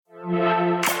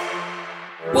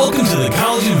Welcome to the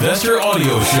College Investor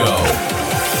Audio Show,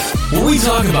 where we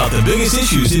talk about the biggest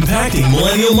issues impacting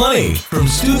millennial money, from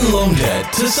student loan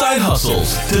debt to side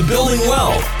hustles to building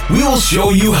wealth. We will show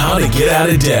you how to get out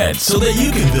of debt so that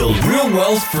you can build real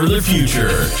wealth for the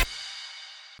future.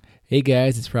 Hey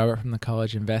guys, it's Robert from the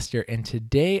College Investor, and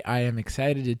today I am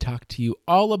excited to talk to you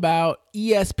all about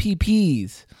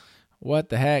ESPPs. What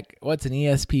the heck? What's an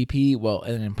ESPP? Well,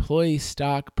 an employee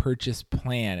stock purchase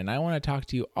plan. And I want to talk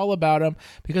to you all about them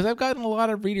because I've gotten a lot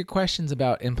of reader questions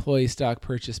about employee stock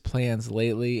purchase plans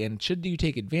lately. And should you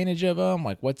take advantage of them?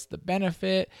 Like, what's the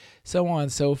benefit? So on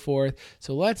and so forth.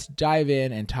 So let's dive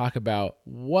in and talk about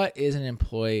what is an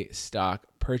employee stock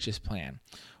purchase plan.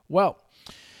 Well,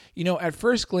 you know, at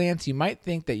first glance, you might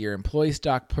think that your employee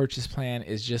stock purchase plan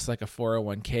is just like a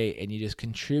 401k and you just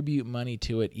contribute money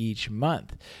to it each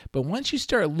month. But once you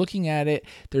start looking at it,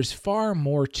 there's far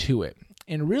more to it.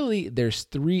 And really, there's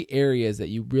three areas that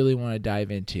you really want to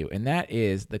dive into, and that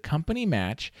is the company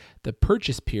match, the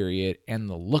purchase period, and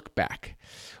the look back.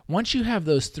 Once you have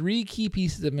those three key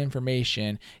pieces of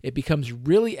information, it becomes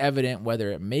really evident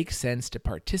whether it makes sense to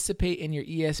participate in your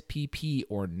ESPP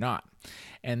or not.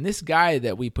 And this guide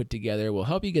that we put together will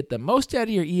help you get the most out of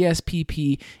your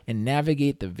ESPP and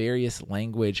navigate the various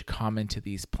language common to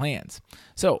these plans.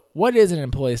 So, what is an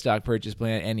employee stock purchase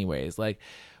plan anyways?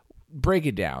 Break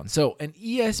it down. So an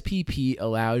ESPP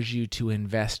allows you to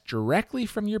invest directly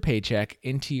from your paycheck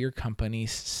into your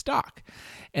company's stock.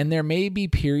 And there may be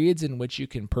periods in which you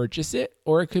can purchase it,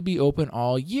 or it could be open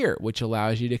all year, which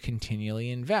allows you to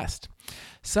continually invest.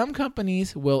 Some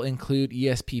companies will include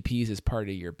ESPPs as part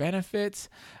of your benefits.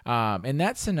 In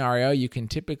that scenario, you can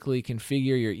typically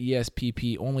configure your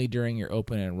ESPP only during your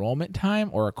open enrollment time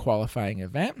or a qualifying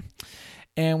event.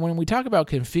 And when we talk about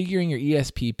configuring your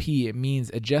ESPP, it means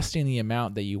adjusting the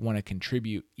amount that you want to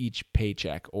contribute each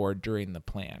paycheck or during the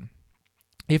plan.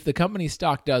 If the company's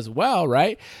stock does well,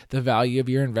 right, the value of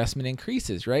your investment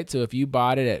increases, right? So if you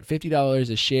bought it at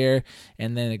 $50 a share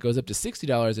and then it goes up to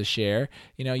 $60 a share,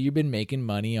 you know, you've been making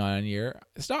money on your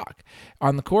stock.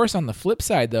 On the flip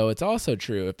side, though, it's also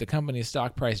true. If the company's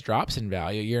stock price drops in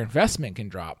value, your investment can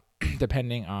drop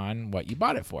depending on what you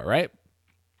bought it for, right?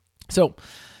 So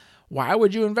why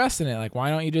would you invest in it? Like, why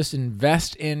don't you just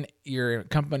invest in your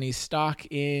company's stock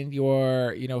in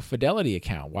your, Fidelity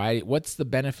account? What's the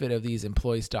benefit of these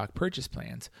employee stock purchase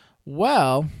plans?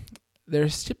 Well,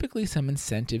 there's typically some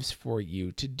incentives for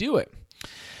you to do it.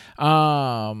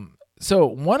 So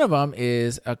one of them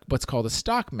is what's called a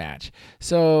stock match.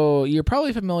 So you're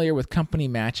probably familiar with company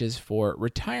matches for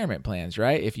retirement plans,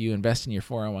 right? If you invest in your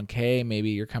 401k,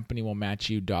 maybe your company will match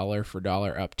you dollar for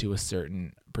dollar up to a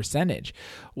certain percentage.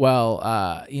 Well,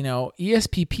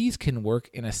 ESPPs can work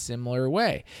in a similar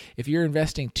way. If you're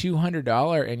investing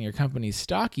 $200 in your company's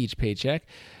stock each paycheck,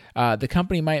 the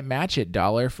company might match it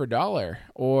dollar for dollar,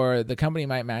 or the company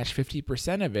might match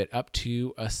 50% of it up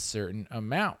to a certain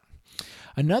amount.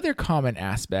 Another common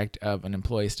aspect of an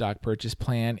employee stock purchase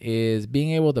plan is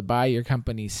being able to buy your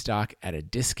company's stock at a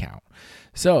discount.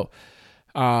 So,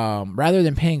 rather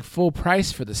than paying full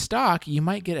price for the stock, you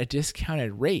might get a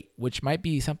discounted rate, which might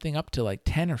be something up to like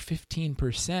 10 or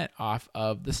 15% off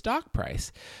of the stock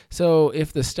price. So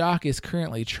if the stock is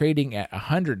currently trading at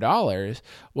 $100,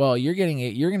 well, you're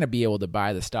going to be able to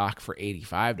buy the stock for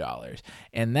 $85.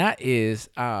 And that is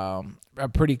a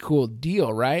pretty cool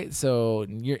deal, right? So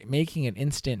you're making an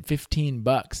instant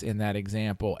 $15 in that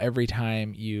example every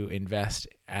time you invest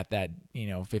at that,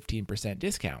 15%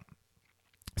 discount.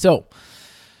 So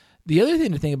the other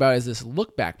thing to think about is this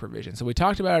look back provision. So we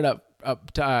talked about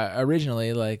it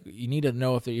originally, like you need to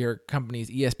know if your company's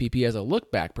ESPP has a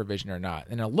look back provision or not.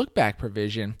 And a look back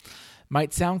provision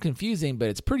might sound confusing, but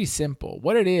it's pretty simple.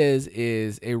 What it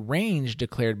is a range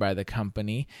declared by the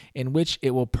company in which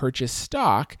it will purchase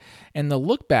stock, and the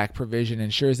look-back provision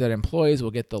ensures that employees will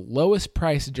get the lowest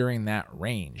price during that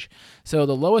range. So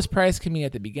the lowest price can be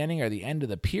at the beginning or the end of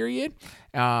the period,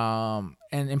 and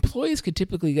employees could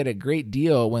typically get a great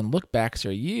deal when look-backs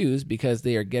are used because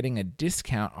they are getting a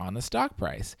discount on the stock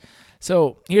price.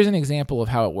 So here's an example of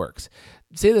how it works.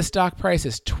 Say the stock price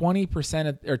is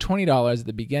 20% or $20 at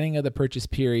the beginning of the purchase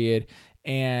period,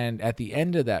 and at the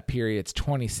end of that period, it's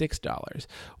 $26.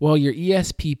 Well, your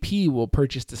ESPP will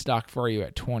purchase the stock for you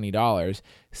at $20,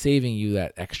 saving you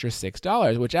that extra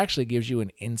 $6, which actually gives you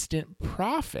an instant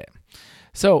profit.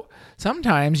 So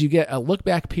sometimes you get a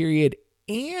look-back period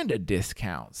and a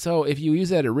discount. So if you use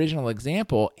that original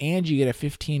example and you get a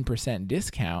 15%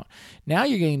 discount, now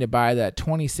you're getting to buy that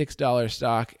 $26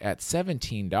 stock at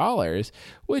 $17,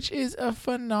 which is a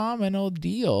phenomenal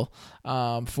deal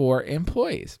for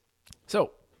employees.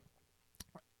 So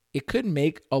it could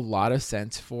make a lot of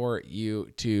sense for you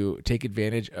to take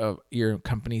advantage of your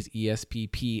company's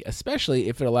ESPP, especially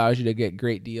if it allows you to get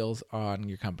great deals on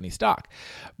your company stock.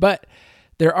 But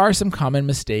there are some common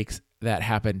mistakes that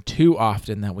happen too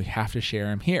often that we have to share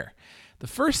them here. The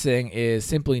first thing is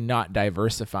simply not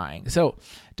diversifying. So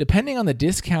depending on the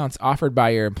discounts offered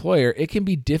by your employer, it can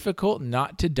be difficult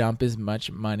not to dump as much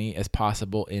money as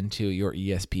possible into your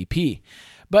ESPP.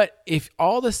 But if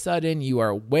all of a sudden you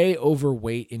are way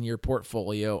overweight in your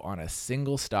portfolio on a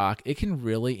single stock, it can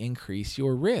really increase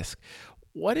your risk.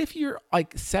 What if you're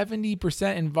like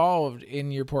 70% involved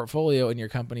in your portfolio in your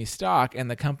company's stock and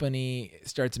the company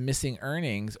starts missing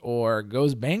earnings or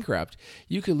goes bankrupt?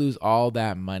 You could lose all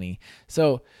that money.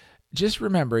 So just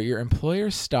remember, your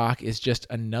employer's stock is just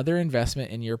another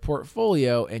investment in your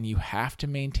portfolio, and you have to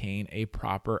maintain a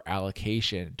proper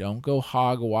allocation. Don't go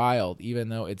hog wild, even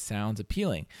though it sounds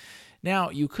appealing.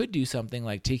 Now, you could do something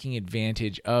like taking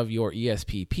advantage of your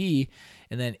ESPP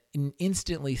and then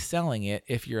instantly selling it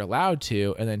if you're allowed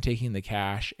to, and then taking the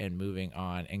cash and moving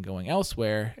on and going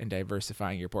elsewhere and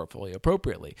diversifying your portfolio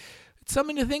appropriately. It's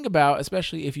something to think about,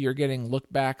 especially if you're getting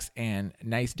lookbacks and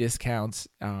nice discounts.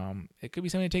 It could be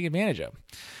something to take advantage of.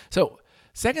 So,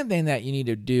 second thing that you need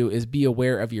to do is be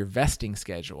aware of your vesting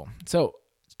schedule. So,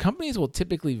 companies will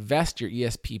typically vest your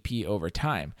ESPP over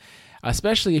time,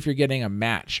 especially if you're getting a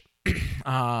match.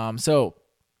 So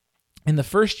in the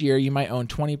first year, you might own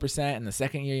 20%. In the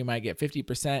second year, you might get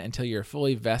 50% until you're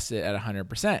fully vested at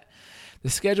 100%. The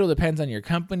schedule depends on your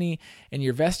company, and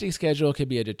your vesting schedule could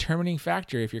be a determining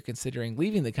factor if you're considering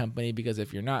leaving the company, because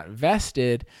if you're not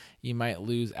vested, you might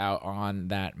lose out on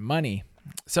that money.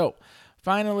 So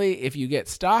finally, if you get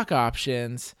stock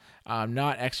options,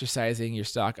 not exercising your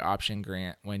stock option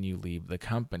grant when you leave the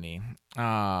company.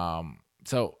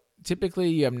 So typically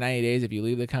you have 90 days if you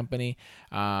leave the company,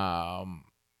 but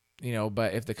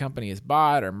if the company is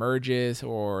bought or merges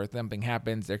or something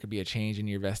happens, there could be a change in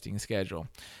your vesting schedule.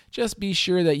 Just be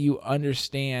sure that you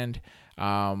understand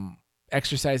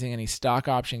exercising any stock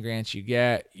option grants you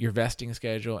get, your vesting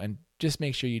schedule, and just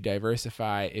make sure you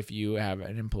diversify if you have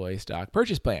an employee stock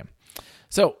purchase plan.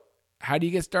 So how do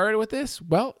you get started with this?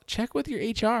 Well, check with your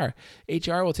HR.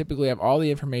 HR will typically have all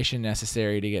the information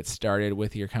necessary to get started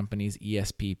with your company's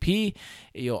ESPP.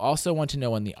 You'll also want to know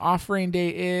when the offering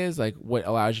date is, like what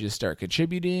allows you to start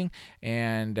contributing,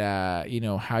 and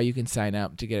how you can sign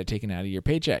up to get it taken out of your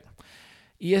paycheck.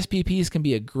 ESPPs can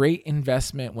be a great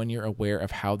investment when you're aware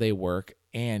of how they work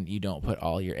and you don't put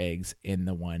all your eggs in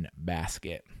the one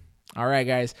basket. All right,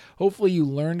 guys, hopefully you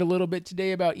learned a little bit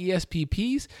today about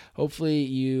ESPPs. Hopefully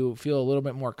you feel a little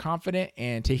bit more confident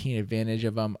and taking advantage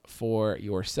of them for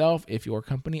yourself if your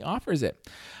company offers it.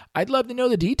 I'd love to know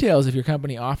the details if your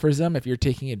company offers them, if you're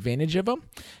taking advantage of them.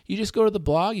 You just go to the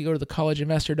blog, you go to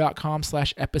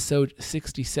thecollegeinvestor.com/episode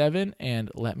 67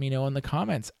 and let me know in the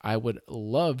comments. I would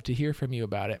love to hear from you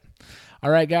about it. All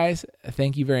right, guys,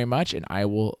 thank you very much, and I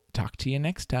will talk to you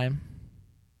next time.